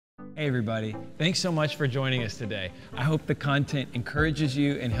Hey everybody, thanks so much for joining us today. I hope the content encourages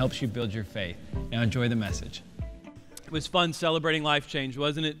you and helps you build your faith. Now enjoy the message. It was fun celebrating life change,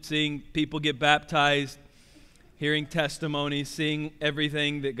 wasn't it? Seeing people get baptized, hearing testimonies, seeing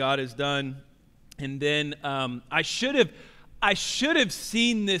everything that God has done. And then I should have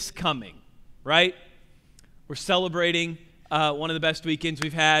seen this coming, right? We're celebrating one of the best weekends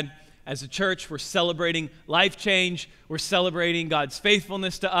we've had as a church. We're celebrating life change. We're celebrating God's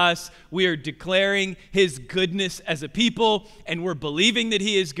faithfulness to us. We are declaring His goodness as a people, and we're believing that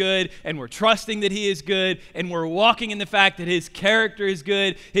He is good, and we're trusting that He is good, and we're walking in the fact that His character is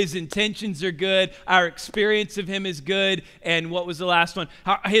good, His intentions are good, our experience of Him is good, and what was the last one?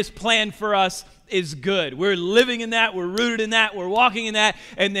 His plan for us is good. We're living in that, we're rooted in that, we're walking in that,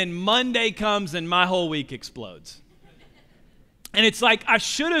 and then Monday comes and my whole week explodes. And it's like I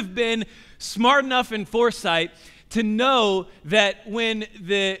should have been smart enough in foresight to know that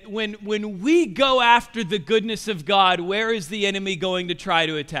when we go after the goodness of God, where is the enemy going to try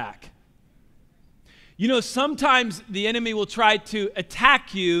to attack? You know, sometimes the enemy will try to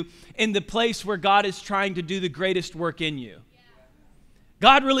attack you in the place where God is trying to do the greatest work in you.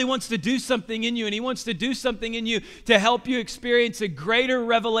 God really wants to do something in you, and He wants to do something in you to help you experience a greater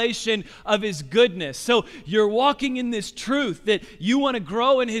revelation of His goodness. So you're walking in this truth that you want to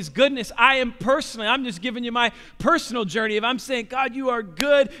grow in His goodness. I'm just giving you my personal journey. If I'm saying, God, you are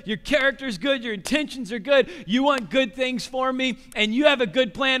good, your character is good, your intentions are good, you want good things for me, and you have a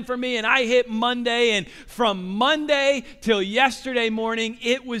good plan for me, and I hit Monday, and from Monday till yesterday morning,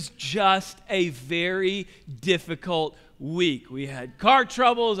 it was just a very difficult week. We had car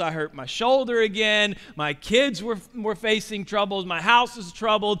troubles. I hurt my shoulder again. My kids were facing troubles. My house was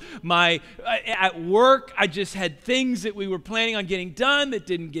troubled. At work, I just had things that we were planning on getting done that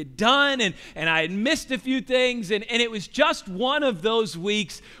didn't get done, and I had missed a few things, and it was just one of those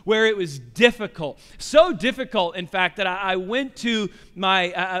weeks where it was difficult. So difficult, in fact, that I went to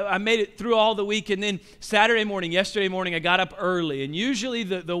I made it through all the week, and then yesterday morning, I got up early, and usually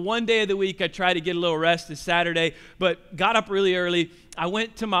the one day of the week I try to get a little rest is Saturday, but got up really early. I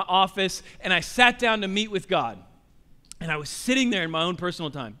went to my office and I sat down to meet with God. And I was sitting there in my own personal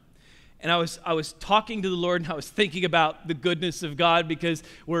time. And I was talking to the Lord, and I was thinking about the goodness of God, because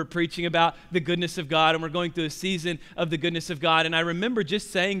we're preaching about the goodness of God, and we're going through a season of the goodness of God. And I remember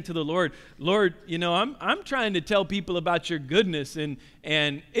just saying to the Lord, you know, I'm trying to tell people about your goodness, and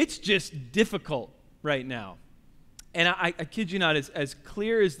it's just difficult right now. And I kid you not, as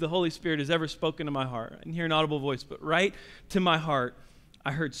clear as the Holy Spirit has ever spoken to my heart, I didn't hear an audible voice, but right to my heart,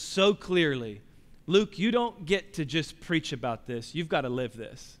 I heard so clearly, Luke, you don't get to just preach about this. You've got to live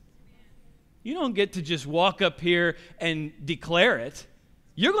this. You don't get to just walk up here and declare it.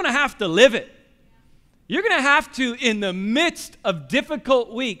 You're going to have to live it. You're going to have to, in the midst of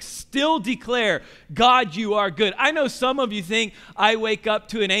difficult weeks, still declare, God, you are good. I know some of you think I wake up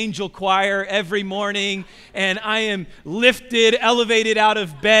to an angel choir every morning, and I am lifted, elevated out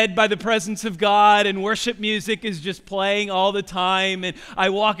of bed by the presence of God, and worship music is just playing all the time, and I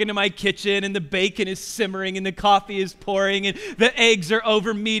walk into my kitchen, and the bacon is simmering, and the coffee is pouring, and the eggs are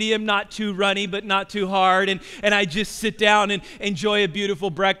over medium, not too runny, but not too hard, and I just sit down and enjoy a beautiful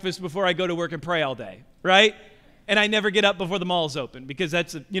breakfast before I go to work and pray all day. Right? And I never get up before the mall's open, because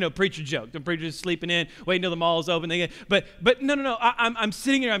that's a preacher joke. The preacher's sleeping in, waiting till the mall's open. But no. I'm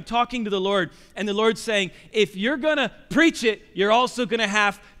sitting here, I'm talking to the Lord, and the Lord's saying, if you're going to preach it, you're also going to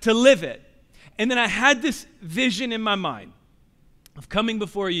have to live it. And then I had this vision in my mind of coming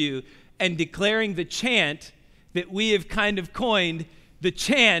before you and declaring the chant that we have kind of coined the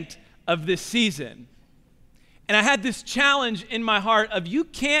chant of this season. And I had this challenge in my heart of, you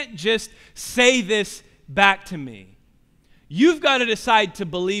can't just say this back to me. You've got to decide to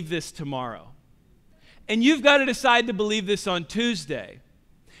believe this tomorrow. And you've got to decide to believe this on Tuesday.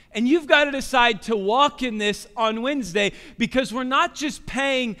 And you've got to decide to walk in this on Wednesday, because we're not just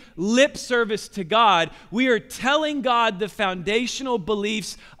paying lip service to God. We are telling God the foundational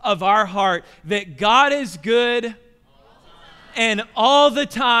beliefs of our heart, that God is good and all the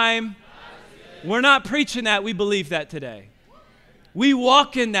time. We're not preaching that. We believe that today. We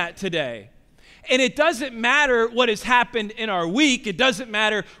walk in that today. And it doesn't matter what has happened in our week. It doesn't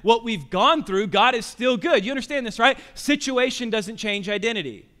matter what we've gone through. God is still good. You understand this, right? Situation doesn't change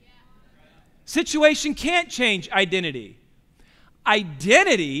identity. Situation can't change identity.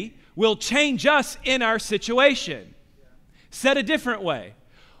 Identity will change us in our situation. Said a different way,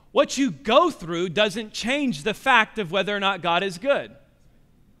 what you go through doesn't change the fact of whether or not God is good.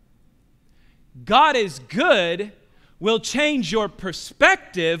 God is good will change your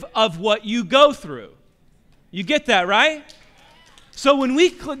perspective of what you go through. You get that, right? So when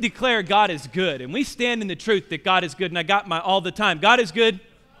we declare God is good, and we stand in the truth that God is good, and I got my all the time, God is good,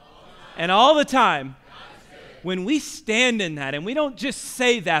 and all the time, when we stand in that, and we don't just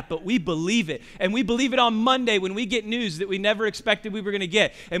say that, but we believe it, and we believe it on Monday when we get news that we never expected we were going to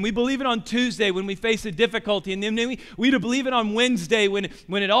get, and we believe it on Tuesday when we face a difficulty, and then we believe it on Wednesday when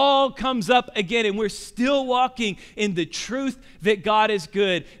it all comes up again, and we're still walking in the truth that God is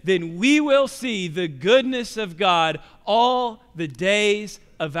good, then we will see the goodness of God all the days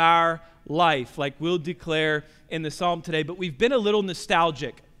of our life, like we'll declare in the psalm today. But we've been a little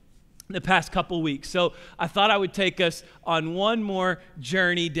nostalgic the past couple weeks. So I thought I would take us on one more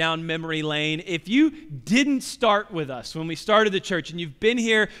journey down memory lane. If you didn't start with us when we started the church and you've been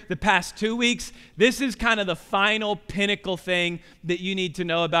here the past 2 weeks, this is kind of the final pinnacle thing that you need to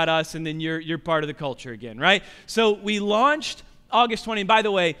know about us, and then you're part of the culture again, right? So we launched August 20. And by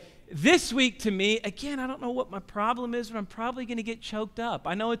the way, this week to me, again, I don't know what my problem is, but I'm probably going to get choked up.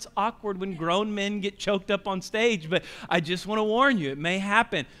 I know it's awkward when grown men get choked up on stage, but I just want to warn you, it may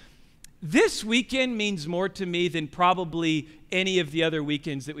happen. This weekend means more to me than probably any of the other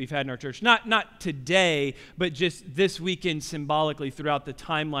weekends that we've had in our church. Not today, but just this weekend symbolically throughout the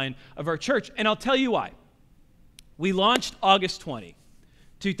timeline of our church. And I'll tell you why. We launched August 20,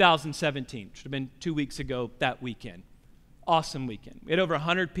 2017, which would have been 2 weeks ago that weekend. Awesome weekend. We had over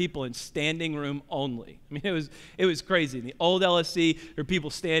 100 people in standing room only. I mean, it was crazy. In the old LSC, there were people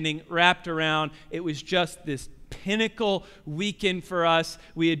standing wrapped around. It was just this pinnacle weekend for us.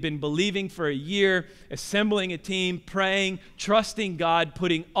 We had been believing for a year, assembling a team, praying, trusting God,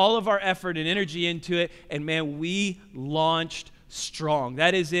 putting all of our effort and energy into it, and man, we launched strong.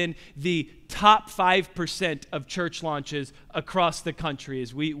 That is in the top 5% of church launches across the country,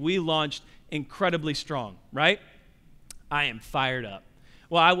 as we launched incredibly strong, right? I am fired up.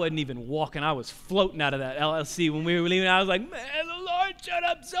 Well, I wasn't even walking. I was floating out of that LLC when we were leaving. I was like, man, the Lord shut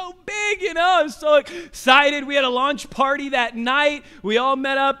up so big, you know. I was so excited. We had a launch party that night. We all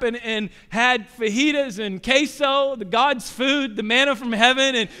met up and had fajitas and queso, the God's food, the manna from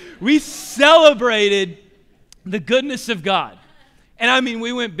heaven, and we celebrated the goodness of God. And I mean,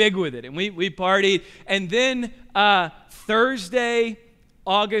 we went big with it, and we partied. And then Thursday,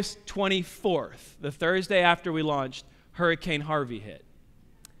 August 24th, the Thursday after we launched, Hurricane Harvey hit.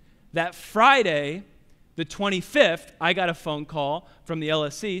 That Friday, the 25th, I got a phone call from the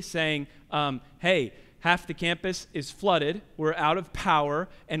LSC saying, hey, half the campus is flooded, we're out of power,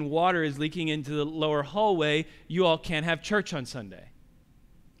 and water is leaking into the lower hallway. You all can't have church on Sunday.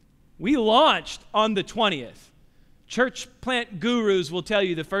 We launched on the 20th. Church plant gurus will tell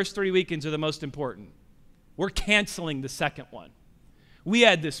you the first 3 weekends are the most important. We're canceling the second one. We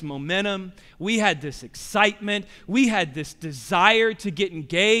had this momentum. We had this excitement. We had this desire to get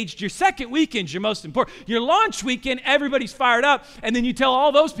engaged. Your second weekend's your most important. Your launch weekend, everybody's fired up, and then you tell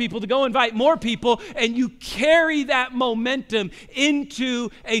all those people to go invite more people, and you carry that momentum into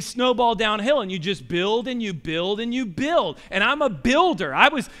a snowball downhill, and you just build and you build and you build. And I'm a builder. I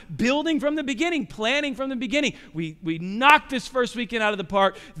was building from the beginning, planning from the beginning. We knocked this first weekend out of the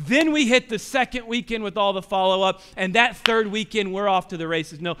park. Then we hit the second weekend with all the follow-up, and that third weekend, we're off to the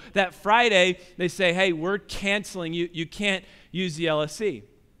races. No, that Friday, they say, hey, we're canceling. You can't use the LSC.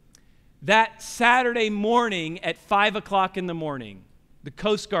 That Saturday morning at 5 o'clock in the morning, the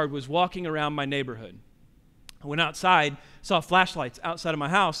Coast Guard was walking around my neighborhood. I went outside, saw flashlights outside of my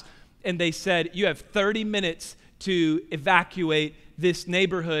house, and they said, you have 30 minutes to evacuate this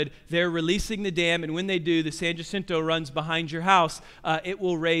neighborhood. They're releasing the dam, and when they do, the San Jacinto runs behind your house. It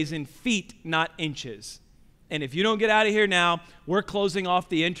will raise in feet, not inches. And if you don't get out of here now, we're closing off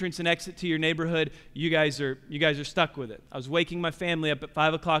the entrance and exit to your neighborhood. You guys are stuck with it. I was waking my family up at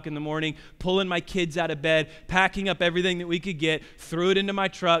 5 o'clock in the morning, pulling my kids out of bed, packing up everything that we could get, threw it into my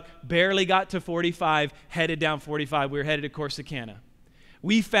truck, barely got to 45, headed down 45. We were headed to Corsicana.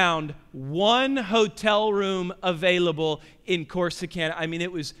 We found one hotel room available in Corsicana. I mean,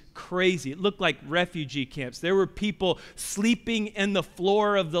 it was crazy. It looked like refugee camps. There were people sleeping in the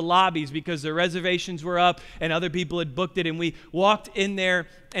floor of the lobbies because their reservations were up and other people had booked it. And we walked in there,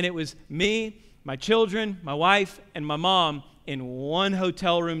 and it was me, my children, my wife, and my mom in one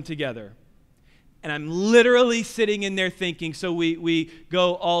hotel room together. And I'm literally sitting in there thinking, so we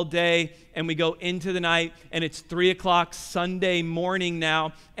go all day and we go into the night, and it's 3 o'clock Sunday morning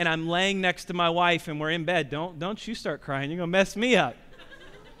now, and I'm laying next to my wife and we're in bed. Don't you start crying. You're going to mess me up.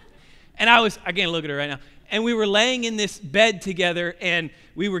 And I can't look at her right now. And we were laying in this bed together, and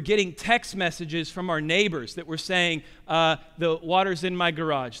we were getting text messages from our neighbors that were saying, the water's in my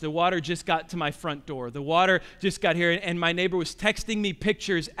garage. The water just got to my front door. The water just got here. And my neighbor was texting me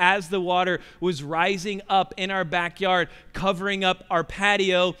pictures as the water was rising up in our backyard, covering up our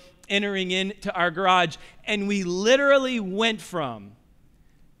patio, entering into our garage. And we literally went from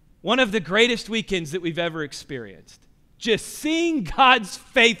one of the greatest weekends that we've ever experienced, just seeing God's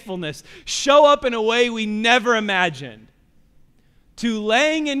faithfulness show up in a way we never imagined, to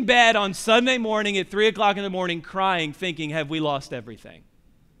laying in bed on Sunday morning at 3 o'clock in the morning crying, thinking, have we lost everything?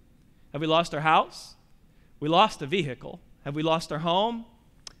 Have we lost our house? We lost a vehicle. Have we lost our home?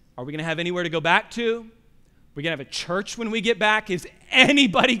 Are we going to have anywhere to go back to? Are we going to have a church when we get back? Is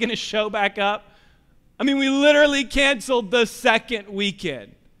anybody going to show back up? I mean, we literally canceled the second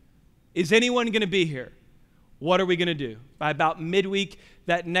weekend. Is anyone going to be here? What are we going to do? By about midweek,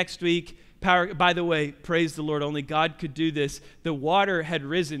 that next week, by the way, praise the Lord, only God could do this. The water had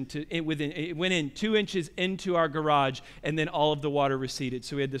risen it went in 2 inches into our garage, and then all of the water receded.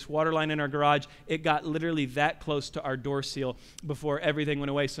 So we had this water line in our garage. It got literally that close to our door seal before everything went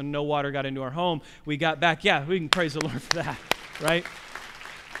away, so no water got into our home. We got back. Yeah, we can praise the Lord for that, right?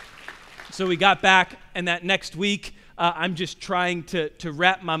 So we got back, and that next week, I'm just trying to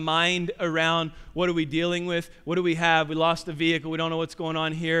wrap my mind around what are we dealing with? What do we have? We lost the vehicle. We don't know what's going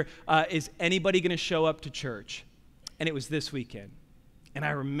on here. Is anybody going to show up to church? And it was this weekend. And I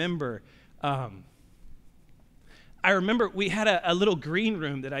remember we had a little green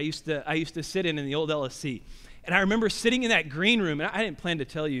room that I used to sit in the old LSC. And I remember sitting in that green room, and I didn't plan to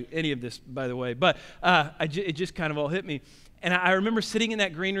tell you any of this, by the way, but it just kind of all hit me. And I remember sitting in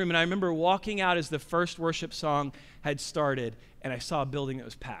that green room, and I remember walking out as the first worship song had started, and I saw a building that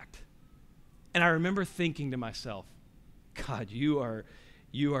was packed. And I remember thinking to myself, God, you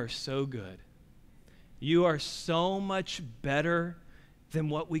are so good. You are so much better than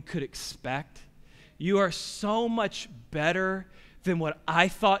what we could expect. You are so much better than what I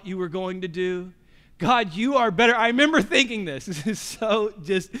thought you were going to do. God, you are better. I remember thinking this. This is so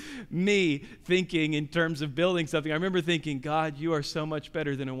just me thinking in terms of building something. I remember thinking, God, you are so much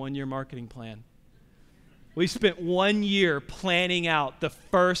better than a one-year marketing plan. We spent 1 year planning out the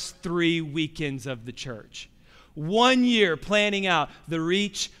first 3 weekends of the church. 1 year planning out the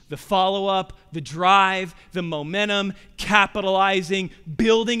reach, the follow-up, the drive, the momentum, capitalizing,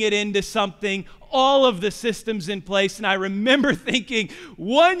 building it into something, all of the systems in place. And I remember thinking,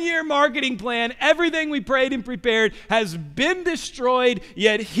 1 year marketing plan, everything we prayed and prepared has been destroyed,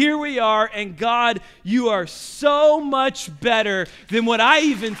 yet here we are. And God, you are so much better than what I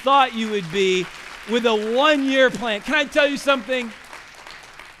even thought you would be with a 1 year plan. Can I tell you something?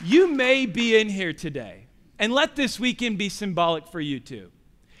 You may be in here today, and let this weekend be symbolic for you too.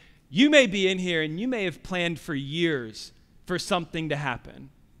 You may be in here and you may have planned for years for something to happen,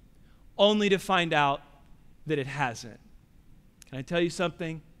 only to find out that it hasn't. Can I tell you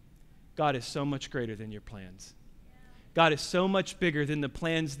something? God is so much greater than your plans. God is so much bigger than the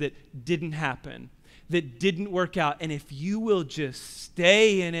plans that didn't happen, that didn't work out. And if you will just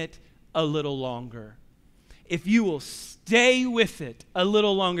stay in it a little longer, if you will stay with it a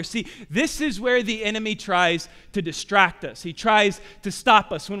little longer. See, this is where the enemy tries to distract us. He tries to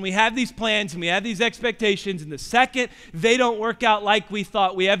stop us when we have these plans and we have these expectations, and the second they don't work out like we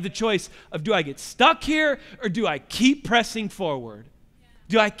thought, we have the choice of, do I get stuck here or do I keep pressing forward?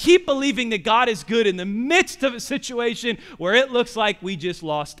 Do I keep believing that God is good in the midst of a situation where it looks like we just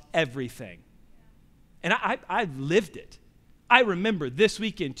lost everything? And I've lived it. I remember this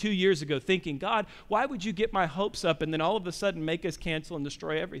weekend 2 years ago thinking, God, why would you get my hopes up and then all of a sudden make us cancel and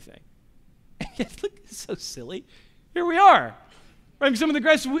destroy everything? And yet, look, it's so silly. Here we are. Right? Some of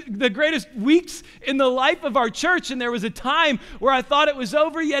the greatest weeks in the life of our church, and there was a time where I thought it was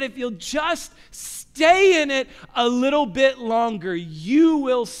over, yet if you'll just stay in it a little bit longer, you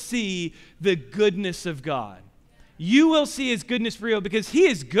will see the goodness of God. You will see his goodness for real, because he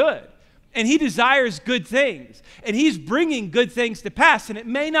is good. And he desires good things. And he's bringing good things to pass. And it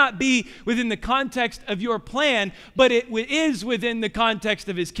may not be within the context of your plan, but it is within the context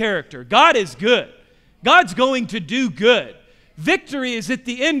of his character. God is good. God's going to do good. Victory is at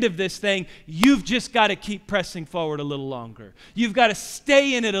the end of this thing. You've just got to keep pressing forward a little longer. You've got to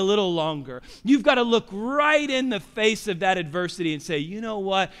stay in it a little longer. You've got to look right in the face of that adversity and say, you know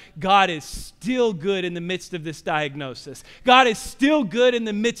what? God is still good in the midst of this diagnosis. God is still good in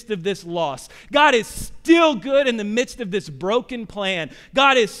the midst of this loss. God is still good in the midst of this broken plan.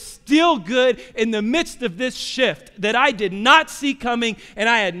 God is still good in the midst of this shift that I did not see coming and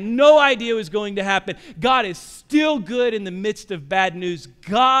I had no idea was going to happen. God is still good in the midst midst of bad news,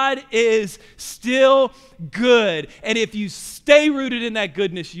 God is still good. And if you stay rooted in that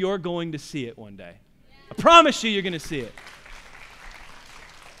goodness, you're going to see it one day. I promise you, you're going to see it.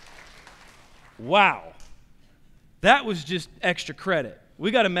 Wow. That was just extra credit.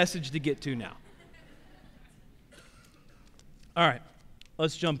 We got a message to get to now. All right,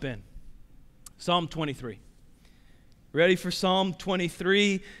 let's jump in. Psalm 23. Ready for Psalm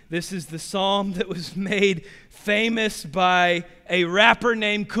 23? This is the psalm that was made famous by a rapper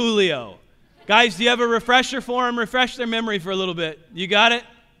named Coolio. Guys, do you have a refresher for them? Refresh their memory for a little bit. You got it?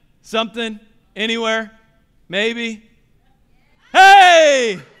 Something? Anywhere? Maybe?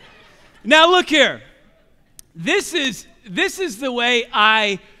 Hey! Now look here. This is the way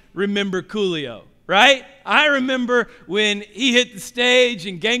I remember Coolio, right? I remember when he hit the stage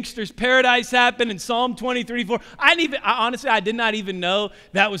and Gangster's Paradise happened and Psalm 23:4. Honestly, I did not even know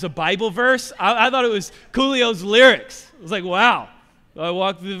that was a Bible verse. I thought it was Coolio's lyrics. I was like, wow. I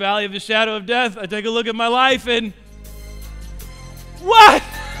walk through the valley of the shadow of death. I take a look at my life and what?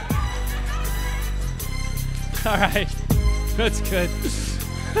 All right, that's good.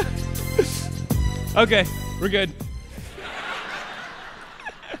 Okay, we're good.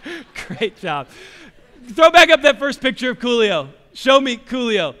 Great job. Throw back up that first picture of Coolio. Show me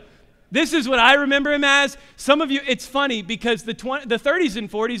Coolio. This is what I remember him as. Some of you, it's funny because the 30s and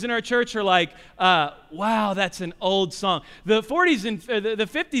 40s in our church are like, wow, that's an old song. The 40s and the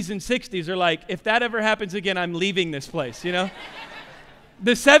 50s and 60s are like, if that ever happens again, I'm leaving this place, you know?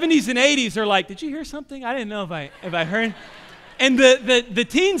 The 70s and 80s are like, did you hear something? I didn't know if I heard. And the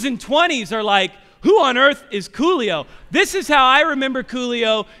teens and 20s are like, who on earth is Coolio? This is how I remember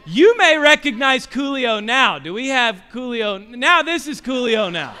Coolio. You may recognize Coolio now. Do we have Coolio? Now this is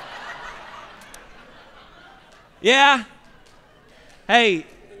Coolio now. Yeah? Hey,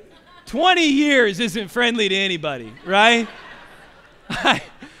 20 years isn't friendly to anybody, right?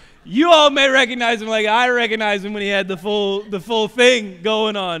 You all may recognize him like I recognize him when he had the full thing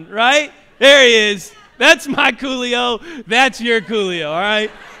going on, right? There he is. That's my Coolio. That's your Coolio, all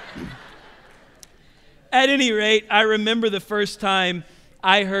right? At any rate, I remember the first time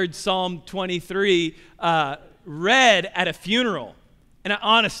I heard Psalm 23 read at a funeral. And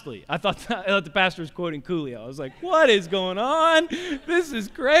honestly, I thought the pastor was quoting Coolio. I was like, what is going on? This is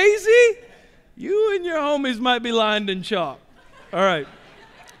crazy. You and your homies might be lined in chalk. All right.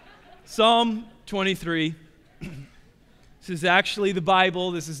 Psalm 23. This is actually the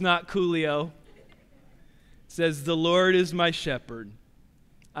Bible. This is not Coolio. It says, the Lord is my shepherd.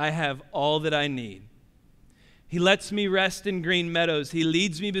 I have all that I need. He lets me rest in green meadows. He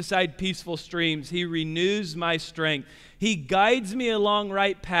leads me beside peaceful streams. He renews my strength. He guides me along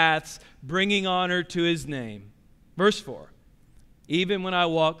right paths, bringing honor to his name. Verse 4, even when I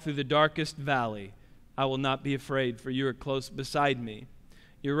walk through the darkest valley, I will not be afraid, for you are close beside me.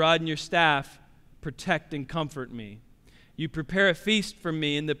 Your rod and your staff protect and comfort me. You prepare a feast for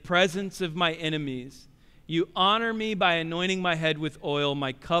me in the presence of my enemies. You honor me by anointing my head with oil.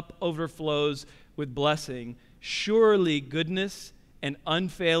 My cup overflows with blessing. Surely goodness and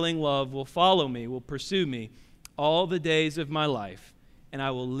unfailing love will follow me, will pursue me all the days of my life, and I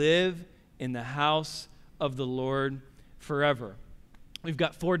will live in the house of the Lord forever. We've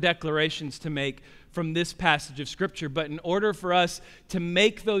got 4 declarations to make from this passage of Scripture, but in order for us to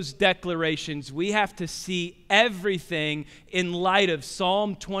make those declarations, we have to see everything in light of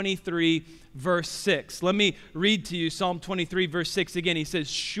Psalm 23, verse 6. Let me read to you Psalm 23, verse 6 again. He says,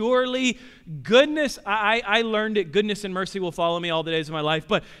 surely goodness, I learned it, goodness and mercy will follow me all the days of my life,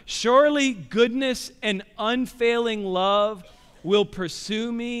 but surely goodness and unfailing love will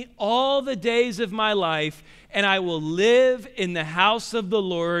pursue me all the days of my life, and I will live in the house of the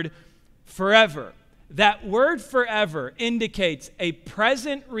Lord forever. That word forever indicates a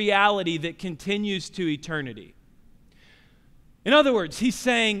present reality that continues to eternity. In other words, he's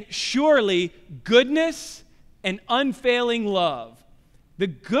saying, surely goodness and unfailing love, the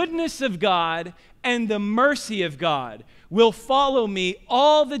goodness of God and the mercy of God will follow me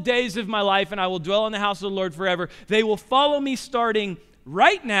all the days of my life, and I will dwell in the house of the Lord forever. They will follow me starting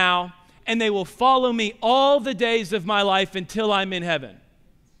right now, and they will follow me all the days of my life until I'm in heaven.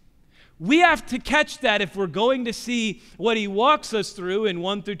 We have to catch that if we're going to see what he walks us through in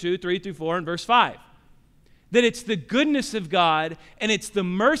 1 through 2, 3 through 4, and verse 5. That it's the goodness of God and it's the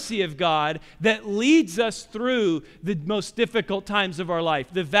mercy of God that leads us through the most difficult times of our life,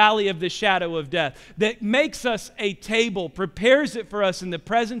 the valley of the shadow of death, that makes us a table, prepares it for us in the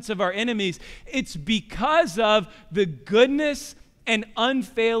presence of our enemies. It's because of the goodness and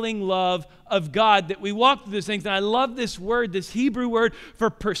unfailing love of God that we walk through these things. And I love this word, this Hebrew word for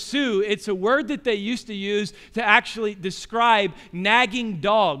pursue. It's a word that they used to use to actually describe nagging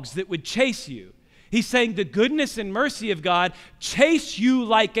dogs that would chase you. He's saying the goodness and mercy of God chase you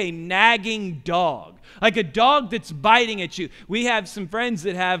like a nagging dog, like a dog that's biting at you. We have some friends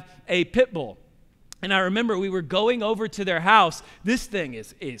that have a pit bull. And I remember we were going over to their house. This thing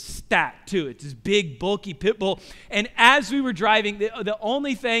is stacked too. It's this big, bulky pit bull. And as we were driving, the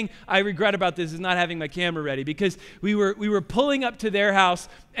only thing I regret about this is not having my camera ready, because we were pulling up to their house,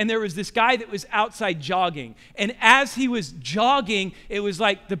 and there was this guy that was outside jogging. And as he was jogging, it was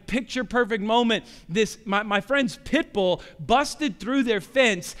like the picture perfect moment. My friend's pit bull busted through their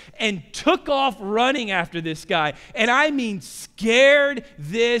fence and took off running after this guy. And I mean, scared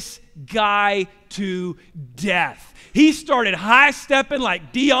this guy to death. He started high-stepping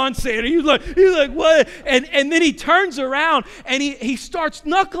like Deion Sanders. He's like, what? And then he turns around and he starts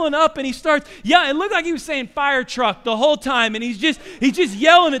knuckling up, and he starts, yeah, it looked like he was saying fire truck the whole time, and he's just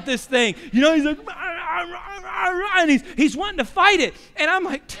yelling at this thing. You know, he's like, and he's wanting to fight it. And I'm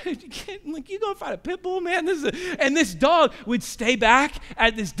like, dude, you gonna fight a pit bull, man? And this dog would stay back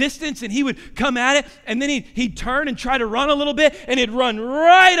at this distance, and he would come at it, and then he'd turn and try to run a little bit, and he'd run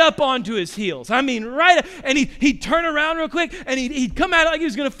right up onto his heels. I mean, right up, and he'd turn around real quick, and he'd come at it like he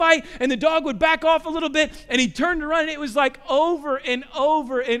was gonna fight, and the dog would back off a little bit, and he'd turn to run, and it was like over and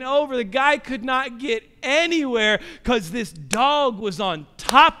over and over. The guy could not get anywhere because this dog was on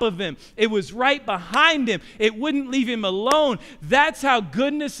top of him. It was right behind him. It wouldn't leave him alone. That's how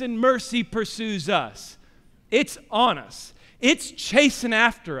goodness and mercy pursues us. It's on us. It's chasing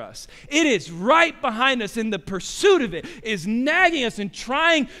after us. It is right behind us, and the pursuit of it is nagging us and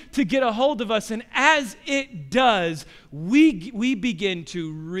trying to get a hold of us. And as it does, we begin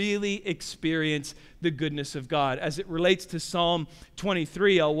to really experience the goodness of God. As it relates to Psalm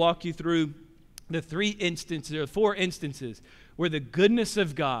 23, I'll walk you through the four instances where the goodness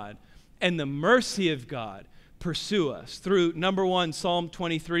of God and the mercy of God pursue us. Through number one, Psalm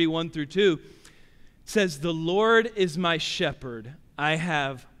 23, 1 through 2, it says, "The Lord is my shepherd. I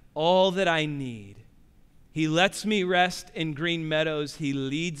have all that I need. He lets me rest in green meadows. He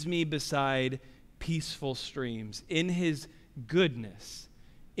leads me beside peaceful streams. In his goodness,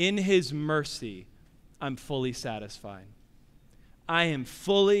 in his mercy, I'm fully satisfied." I am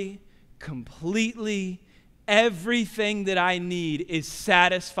fully, completely, everything that I need is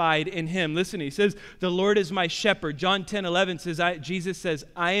satisfied in him. Listen, he says, the Lord is my shepherd. John 10:11 says, Jesus says,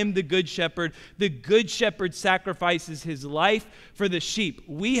 I am the good shepherd. The good shepherd sacrifices his life for the sheep.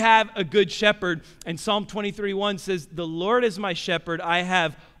 We have a good shepherd. And Psalm 23:1 says, the Lord is my shepherd. I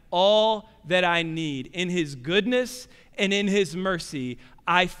have all that I need. In his goodness and in his mercy,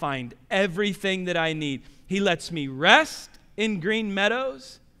 I find everything that I need. He lets me rest in green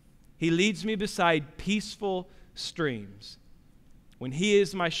meadows. He leads me beside peaceful streams. When he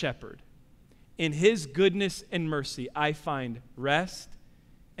is my shepherd, in his goodness and mercy, I find rest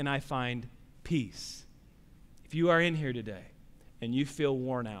and I find peace. If you are in here today and you feel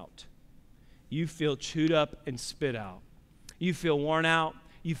worn out, you feel chewed up and spit out, you feel worn out,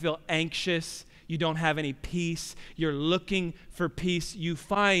 you feel anxious, you don't have any peace, you're looking for peace, you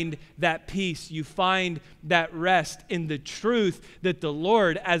find that peace, you find that rest in the truth that the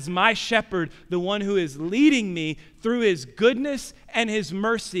Lord, as my shepherd, the one who is leading me through his goodness and his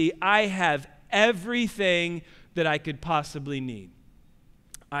mercy, I have everything that I could possibly need.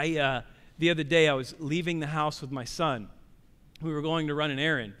 The other day, I was leaving the house with my son. We were going to run an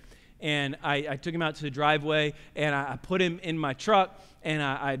errand. And I took him out to the driveway, and I put him in my truck, and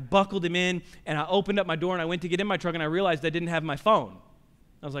I buckled him in, and I opened up my door, and I went to get in my truck, and I realized I didn't have my phone.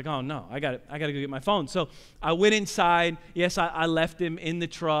 I was like, oh, no, I got to go get my phone. So I went inside. Yes, I left him in the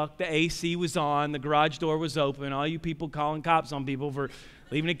truck. The AC was on. The garage door was open. All you people calling cops on people for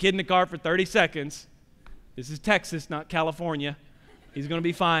leaving a kid in the car for 30 seconds. This is Texas, not California. He's going to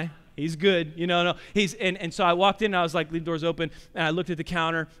be fine. He's good, no. And so I walked in, and I was like, leave doors open, and I looked at the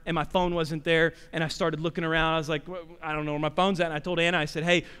counter, and my phone wasn't there, and I started looking around. I was like, I don't know where my phone's at, and I told Anna, I said,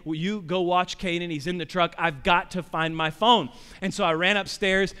 hey, will you go watch Caden? He's in the truck. I've got to find my phone. And so I ran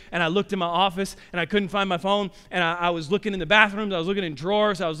upstairs, and I looked in my office, and I couldn't find my phone, and I was looking in the bathrooms, I was looking in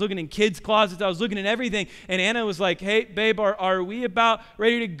drawers, I was looking in kids' closets, I was looking in everything, and Anna was like, hey, babe, are we about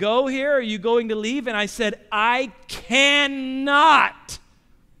ready to go here? Are you going to leave? And I said, I cannot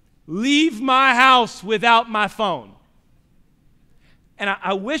leave my house without my phone. And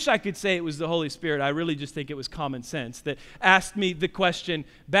I wish I could say it was the Holy Spirit. I really just think it was common sense that asked me the question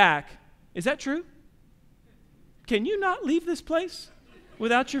back, is that true? Can you not leave this place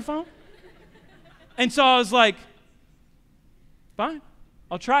without your phone? And so I was like, if fine,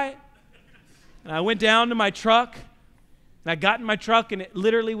 I'll try it. And I went down to my truck, and I got in my truck, and it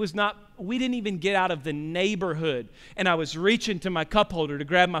literally was not, we didn't even get out of the neighborhood. And I was reaching to my cup holder to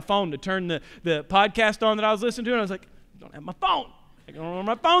grab my phone to turn the podcast on that I was listening to, and I was like, I don't have my phone. I don't know where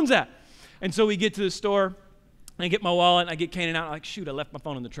my phone's at. And so we get to the store, and I get my wallet, and I get Canaan out, and I'm like, shoot, I left my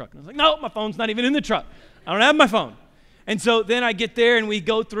phone in the truck. And I was like, no, my phone's not even in the truck. I don't have my phone. And so then I get there, and we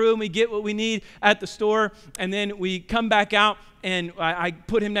go through, and we get what we need at the store, and then we come back out, and I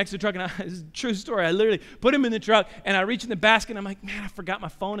put him next to the truck, and it's a true story. I literally put him in the truck, and I reach in the basket, and I'm like, man, I forgot my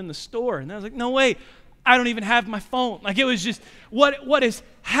phone in the store. And I was like, no way, I don't even have my phone. Like, it was just, what is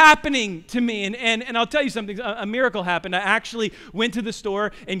happening to me? And I'll tell you something, a miracle happened. I actually went to the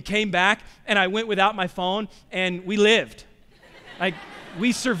store and came back, and I went without my phone, and we lived. Like,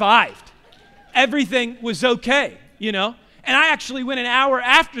 we survived. Everything was okay, you know? And I actually went an hour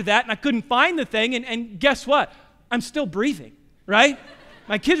after that, and I couldn't find the thing, and guess what? I'm still breathing, right?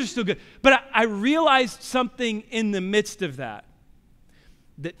 My kids are still good. But I realized something in the midst of that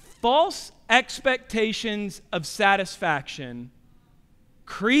false expectations of satisfaction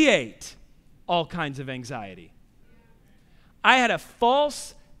create all kinds of anxiety. I had a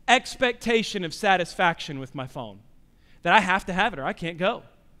false expectation of satisfaction with my phone, that I have to have it or I can't go.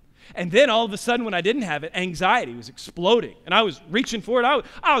 And then all of a sudden when I didn't have it, anxiety was exploding. And I was reaching for it.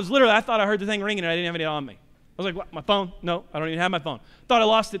 I was literally, I thought I heard the thing ringing and I didn't have it on me. I was like, what, my phone? No, I don't even have my phone. Thought I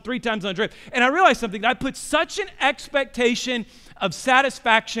lost it 3 times on a trip. And I realized something. I put such an expectation of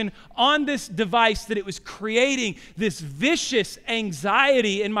satisfaction on this device that it was creating this vicious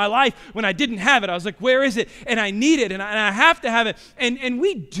anxiety in my life when I didn't have it. I was like, where is it? And I need it, and I have to have it. And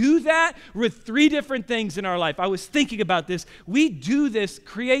we do that with 3 different things in our life. I was thinking about this. We do this,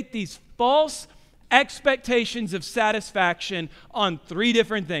 create these false expectations of satisfaction on 3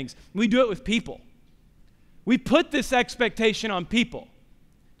 different things. We do it with people. We put this expectation on people.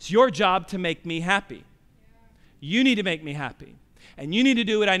 It's your job to make me happy. You need to make me happy. And you need to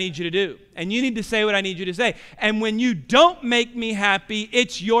do what I need you to do. And you need to say what I need you to say. And when you don't make me happy,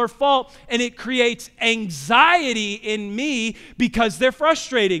 it's your fault. And it creates anxiety in me because they're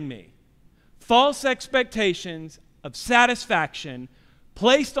frustrating me. False expectations of satisfaction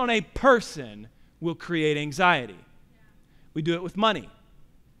placed on a person will create anxiety. We do it with money.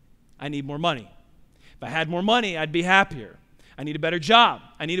 I need more money. If I had more money, I'd be happier. I need a better job.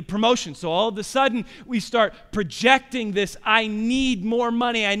 I need a promotion. So all of a sudden, we start projecting this, I need more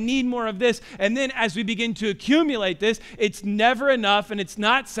money. I need more of this. And then as we begin to accumulate this, it's never enough and it's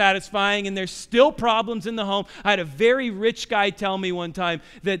not satisfying and there's still problems in the home. I had a very rich guy tell me one time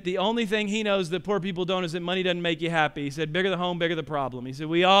that the only thing he knows that poor people don't is that money doesn't make you happy. He said, bigger the home, bigger the problem. He said,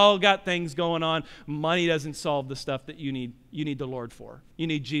 we all got things going on. Money doesn't solve the stuff that you need. You need the Lord for. You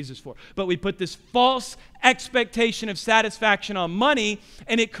need Jesus for. But we put this false expectation of satisfaction on money,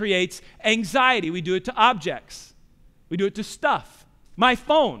 and it creates anxiety. We do it to objects. We do it to stuff. My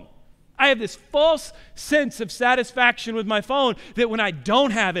phone. I have this false sense of satisfaction with my phone that when I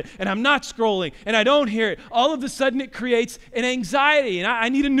don't have it, and I'm not scrolling, and I don't hear it, all of a sudden it creates an anxiety, and I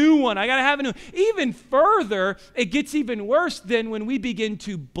need a new one. I got to have a new one. Even further, it gets even worse than when we begin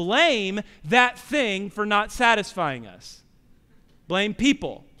to blame that thing for not satisfying us. Blame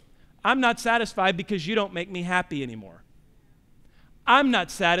people. I'm not satisfied because you don't make me happy anymore. I'm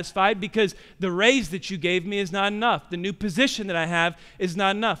not satisfied because the raise that you gave me is not enough. The new position that I have is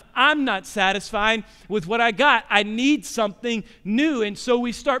not enough. I'm not satisfied with what I got. I need something new. And so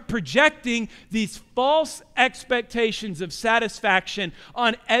we start projecting these false expectations of satisfaction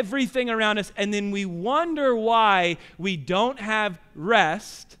on everything around us. And then we wonder why we don't have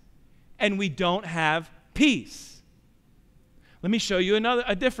rest and we don't have peace. Let me show you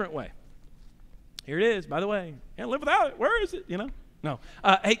a different way. Here it is, by the way. Can't live without it. Where is it? You know? No.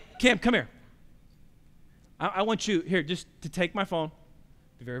 Hey, Cam, come here. I want you, here, just to take my phone.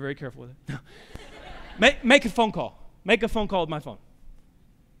 Be very, very careful with it. No. Make a phone call. Make a phone call with my phone.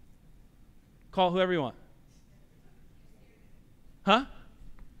 Call whoever you want. Huh?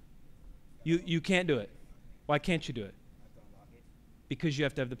 You can't do it. Why can't you do it? Because you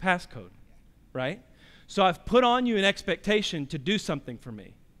have to have the passcode, right? So I've put on you an expectation to do something for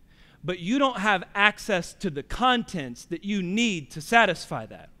me, but you don't have access to the contents that you need to satisfy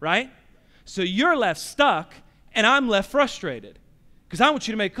that, right? So you're left stuck, and I'm left frustrated because I want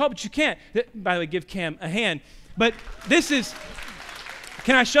you to make a call, but you can't. By the way, give Cam a hand. But this is,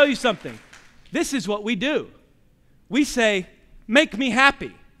 can I show you something? This is what we do. We say, make me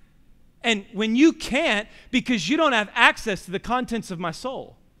happy. And when you can't, because you don't have access to the contents of my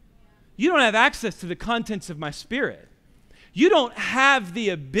soul, you don't have access to the contents of my spirit. You don't have the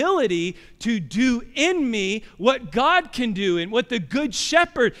ability to do in me what God can do and what the good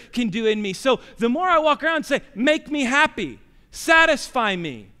shepherd can do in me. So the more I walk around and say, make me happy, satisfy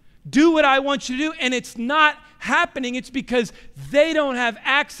me, do what I want you to do, and it's not happening, it's because they don't have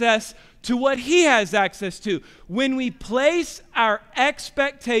access to what he has access to. When we place our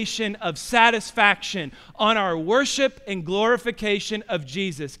expectation of satisfaction on our worship and glorification of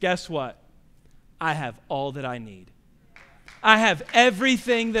Jesus, guess what? I have all that I need. I have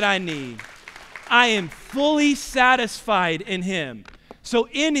everything that I need. I am fully satisfied in him. So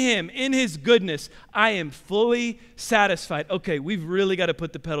in him, in his goodness, I am fully satisfied. Okay, we've really got to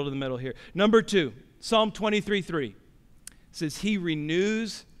put the pedal to the metal here. Number 2, Psalm 23:3 says, he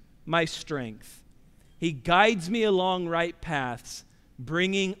renews my strength. He guides me along right paths,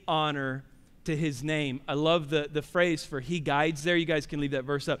 bringing honor to his name. I love the phrase for he guides there. You guys can leave that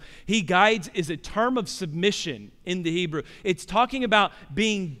verse up. He guides is a term of submission in the Hebrew. It's talking about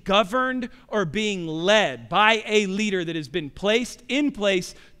being governed or being led by a leader that has been placed in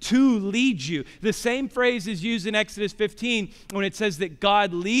place to lead you. The same phrase is used in Exodus 15 when it says that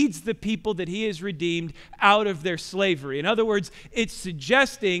God leads the people that he has redeemed out of their slavery. In other words, it's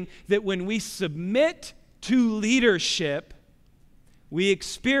suggesting that when we submit to leadership, we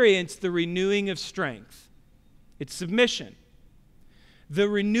experience the renewing of strength. It's submission. The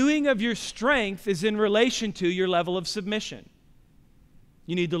renewing of your strength is in relation to your level of submission.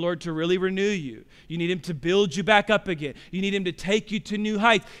 You need the Lord to really renew you. You need him to build you back up again. You need him to take you to new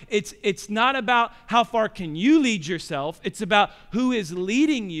heights. It's not about how far can you lead yourself. It's about who is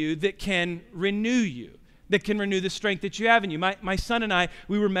leading you that can renew you, that can renew the strength that you have in you. My son and I,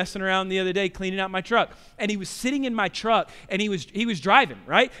 we were messing around the other day cleaning out my truck. And he was sitting in my truck and he was driving,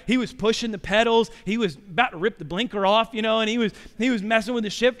 right? He was pushing the pedals. He was about to rip the blinker off, you know, and he was messing with the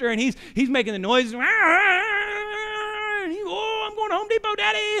shifter and he's making the noises. And oh, I'm going to Home Depot,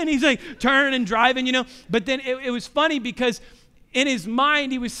 Daddy. And he's like turning and driving, you know. But then it was funny because in his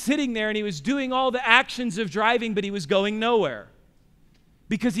mind, he was sitting there and he was doing all the actions of driving, but he was going nowhere.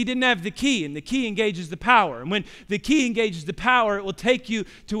 Because he didn't have the key, and the key engages the power. And when the key engages the power, it will take you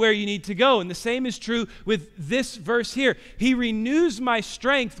to where you need to go. And the same is true with this verse here. He renews my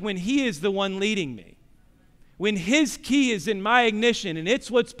strength when he is the one leading me. When his key is in my ignition, and it's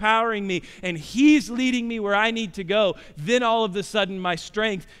what's powering me, and he's leading me where I need to go, then all of a sudden my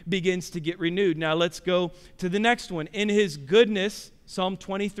strength begins to get renewed. Now let's go to the next one. In his goodness, Psalm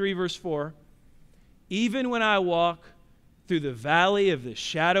 23, verse 4, even when I walk through the valley of the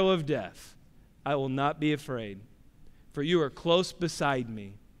shadow of death, I will not be afraid, for you are close beside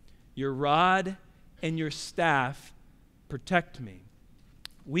me. Your rod and your staff protect me.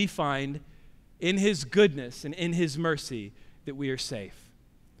 We find in his goodness and in his mercy that we are safe.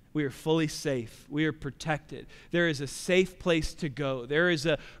 We are fully safe. We are protected. There is a safe place to go. There is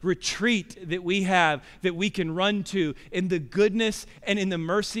a retreat that we have that we can run to in the goodness and in the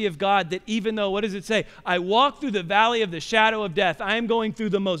mercy of God, that even though, what does it say? I walk through the valley of the shadow of death. I am going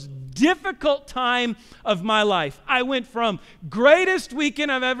through the most difficult time of my life. I went from greatest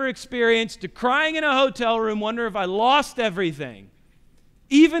weekend I've ever experienced to crying in a hotel room, wondering if I lost everything.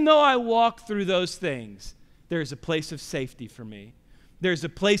 Even though I walk through those things, there is a place of safety for me. There's a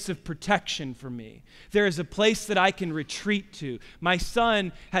place of protection for me. There is a place that I can retreat to. My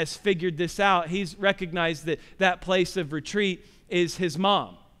son has figured this out. He's recognized that that place of retreat is his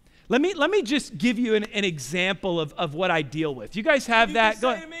mom. Let me just give you an example of what I deal with. You guys have that? Go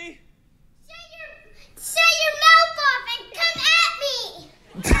ahead. Shut your mouth off and come at me.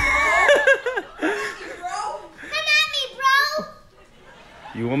 Come at me, bro.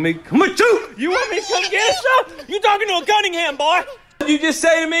 You want me? Come on, too. You want me to come get us up? You talking to a Cunningham, boy? What did you just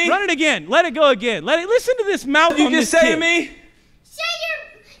say to me? Run it again. Let it go again. Listen to this mouth. What did you just say to me?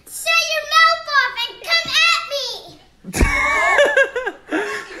 Shut your mouth off and come at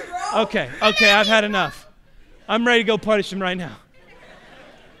me. Okay, I've had enough. I'm ready to go punish him right now.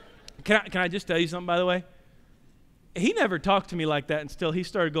 Can I just tell you something, by the way? He never talked to me like that until he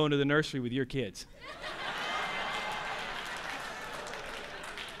started going to the nursery with your kids.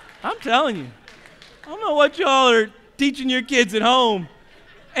 I'm telling you. I don't know what y'all are teaching your kids at home.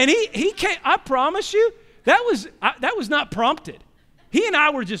 And he came, I promise you, that was not prompted. He and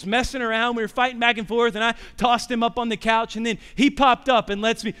I were just messing around. We were fighting back and forth, and I tossed him up on the couch, and then he popped up and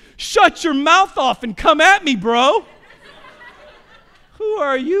lets me, shut your mouth off and come at me, bro. Who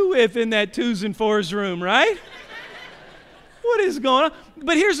are you with in that 2s and 4s room, right? What is going on?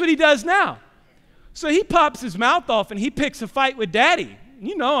 But here's what he does now. So he pops his mouth off, and he picks a fight with Daddy.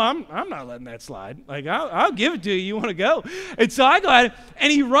 You know, I'm not letting that slide. Like, I'll give it to you. You want to go? And so I go at it,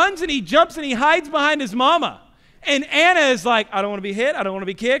 and he runs and he jumps and he hides behind his mama. And Anna is like, I don't want to be hit. I don't want to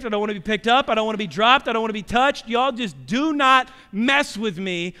be kicked. I don't want to be picked up. I don't want to be dropped. I don't want to be touched. Y'all just do not mess with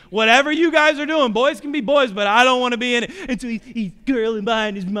me. Whatever you guys are doing, boys can be boys, but I don't want to be in it. And so he's girling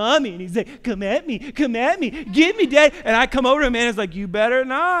behind his mommy, and he's like, come at me, get me, Dad. And I come over to him, and it's like, you better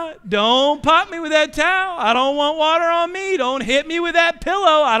not. Don't pop me with that towel. I don't want water on me. Don't hit me with that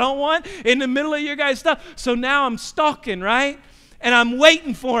pillow. I don't want in the middle of your guys' stuff. So now I'm stalking, right? And I'm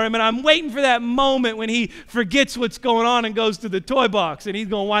waiting for him, and I'm waiting for that moment when he forgets what's going on and goes to the toy box, and he's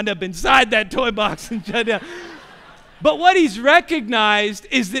going to wind up inside that toy box and shut down. But what he's recognized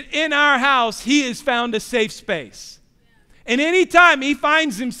is that in our house, he has found a safe space. And anytime he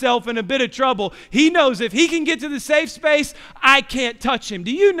finds himself in a bit of trouble, he knows if he can get to the safe space, I can't touch him.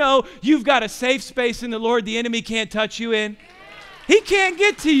 Do you know you've got a safe space in the Lord the enemy can't touch you in? He can't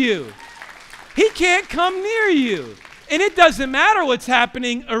get to you. He can't come near you. And it doesn't matter what's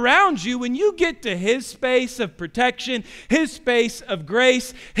happening around you. When you get to his space of protection, his space of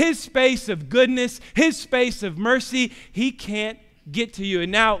grace, his space of goodness, his space of mercy, he can't get to you.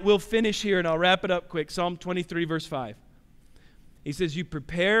 And now we'll finish here, and I'll wrap it up quick. Psalm 23, verse 5. He says, you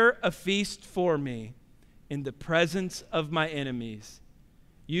prepare a feast for me in the presence of my enemies.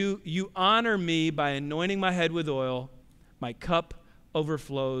 You honor me by anointing my head with oil. My cup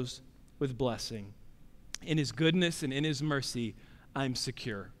overflows with blessing. In his goodness and in his mercy, I'm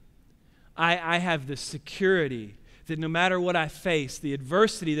secure. I have the security that no matter what I face, the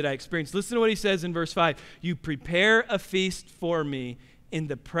adversity that I experience, listen to what he says in verse 5. You prepare a feast for me in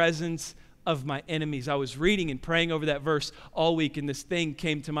the presence of my enemies. I was reading and praying over that verse all week, and this thing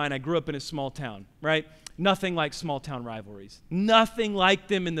came to mind. I grew up in a small town, right? Nothing like small town rivalries. Nothing like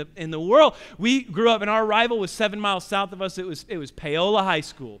them in the world. We grew up, and our rival was 7 miles south of us. It was Paola High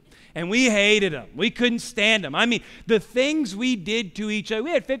School. And we hated them. We couldn't stand them. I mean, the things we did to each other.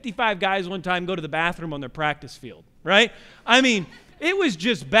 We had 55 guys one time go to the bathroom on their practice field, right? I mean, it was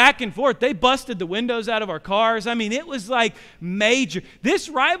just back and forth. They busted the windows out of our cars. I mean, it was like major. This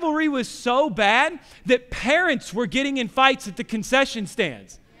rivalry was so bad that parents were getting in fights at the concession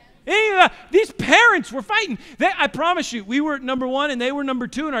stands. These parents were fighting. I promise you, we were number 1 and they were number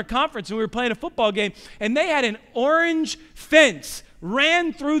 2 in our conference, and we were playing a football game, and they had an orange fence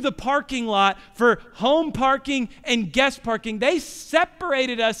ran through the parking lot for home parking and guest parking. They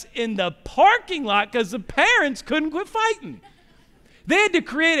separated us in the parking lot because the parents couldn't quit fighting. They had to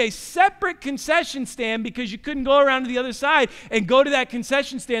create a separate concession stand because you couldn't go around to the other side and go to that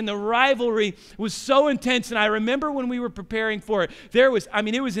concession stand. The rivalry was so intense, and I remember when we were preparing for it, it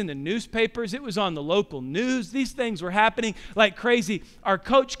was in the newspapers. It was on the local news. These things were happening like crazy. Our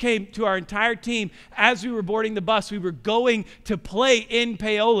coach came to our entire team as we were boarding the bus. We were going to play in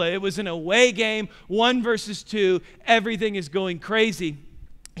Paola. It was an away game, 1 versus 2. Everything is going crazy.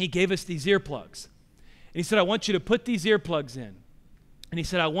 He gave us these earplugs, and he said, I want you to put these earplugs in. And he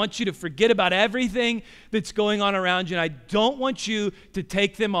said, I want you to forget about everything that's going on around you, and I don't want you to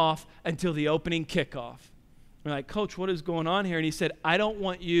take them off until the opening kickoff. We're like, Coach, what is going on here? And he said, I don't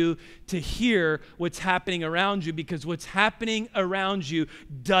want you to hear what's happening around you, because what's happening around you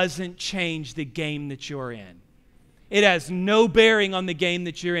doesn't change the game that you're in. It has no bearing on the game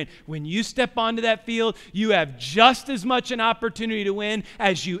that you're in. When you step onto that field, you have just as much an opportunity to win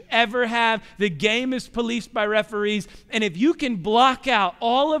as you ever have. The game is policed by referees. And if you can block out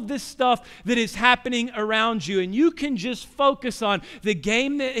all of this stuff that is happening around you, and you can just focus on the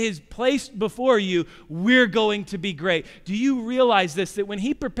game that is placed before you, we're going to be great. Do you realize this, that when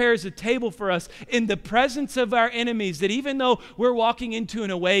he prepares a table for us in the presence of our enemies, that even though we're walking into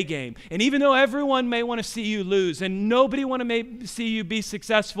an away game, and even though everyone may want to see you lose, and nobody want to see you be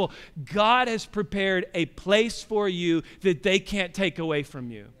successful, God has prepared a place for you that they can't take away from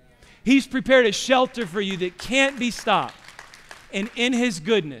you. He's prepared a shelter for you that can't be stopped. And in his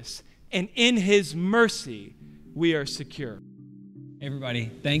goodness and in his mercy, we are secure. Everybody,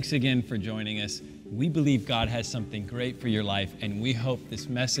 thanks again for joining us. We believe God has something great for your life, and we hope this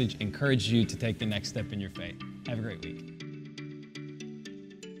message encouraged you to take the next step in your faith. Have a great week.